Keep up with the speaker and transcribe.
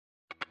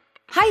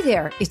Hi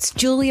there, it's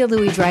Julia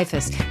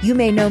Louis-Dreyfus. You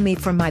may know me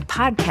from my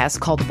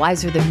podcast called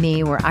Wiser Than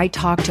Me, where I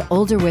talk to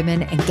older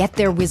women and get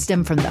their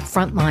wisdom from the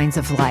front lines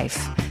of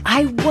life.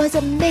 I was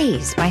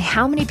amazed by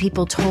how many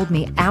people told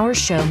me our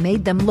show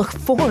made them look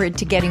forward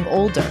to getting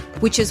older,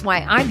 which is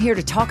why I'm here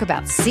to talk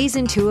about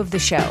season 2 of the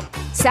show.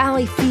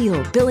 Sally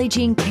Field, Billie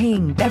Jean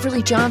King,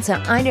 Beverly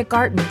Johnson, Ina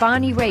Garten,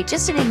 Bonnie Raitt,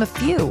 just to name a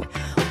few.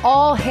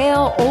 All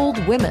hail old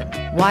women.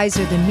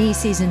 Wiser Than Me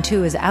season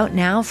 2 is out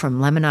now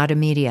from Lemonada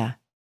Media.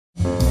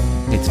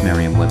 It's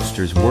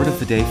Merriam-Webster's Word of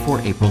the Day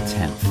for April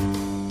 10th.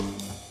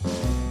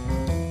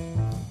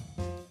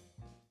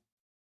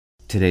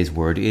 Today's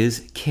word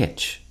is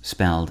kitsch,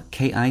 spelled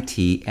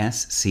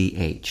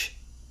Kitsch.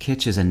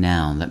 Kitsch is a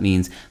noun that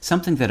means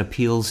something that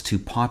appeals to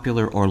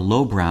popular or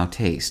lowbrow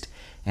taste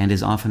and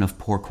is often of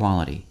poor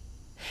quality.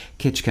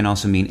 Kitsch can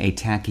also mean a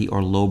tacky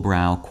or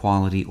lowbrow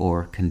quality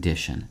or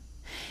condition.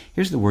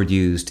 Here's the word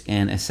used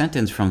in a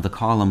sentence from the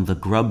column The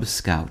Grub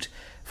Scout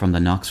from the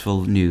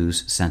Knoxville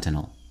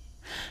News-Sentinel.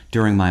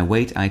 During my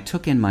wait, I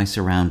took in my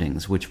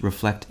surroundings, which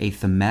reflect a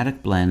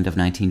thematic blend of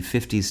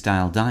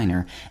 1950s-style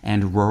diner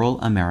and rural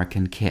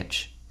American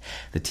kitsch.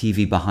 The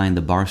TV behind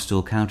the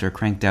barstool counter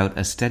cranked out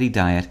a steady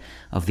diet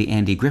of the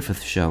Andy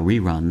Griffith Show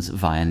reruns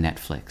via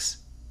Netflix.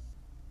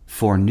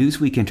 For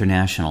Newsweek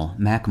International,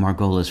 Mac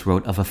Margolis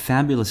wrote of a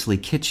fabulously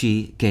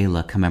kitschy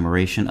gala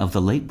commemoration of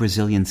the late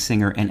Brazilian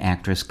singer and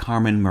actress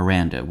Carmen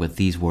Miranda with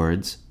these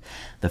words: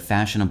 "The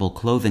fashionable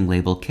clothing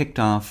label kicked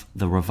off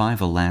the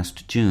revival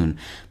last June,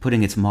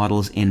 putting its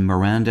models in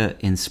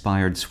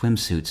Miranda-inspired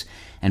swimsuits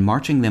and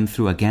marching them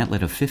through a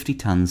gantlet of 50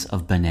 tons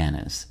of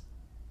bananas."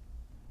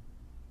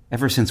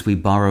 Ever since we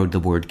borrowed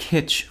the word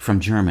kitsch from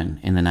German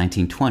in the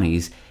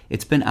 1920s,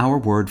 it's been our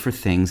word for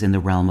things in the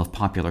realm of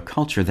popular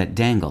culture that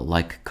dangle,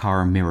 like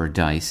car mirror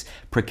dice,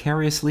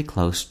 precariously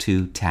close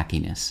to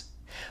tackiness.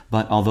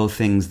 But although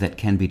things that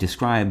can be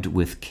described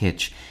with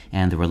kitsch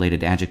and the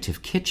related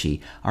adjective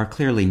kitschy are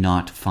clearly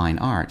not fine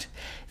art,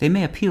 they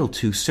may appeal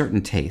to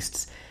certain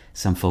tastes.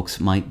 Some folks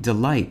might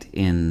delight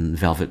in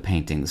velvet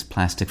paintings,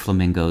 plastic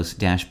flamingos,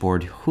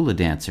 dashboard hula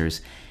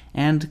dancers,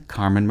 and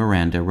Carmen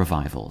Miranda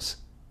revivals.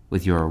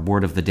 With your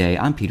Word of the Day,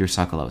 I'm Peter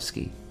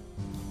Sokolowski.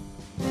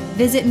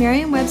 Visit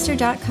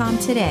Merriam-Webster.com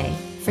today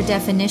for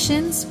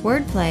definitions,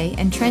 wordplay,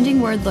 and trending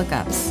word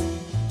lookups.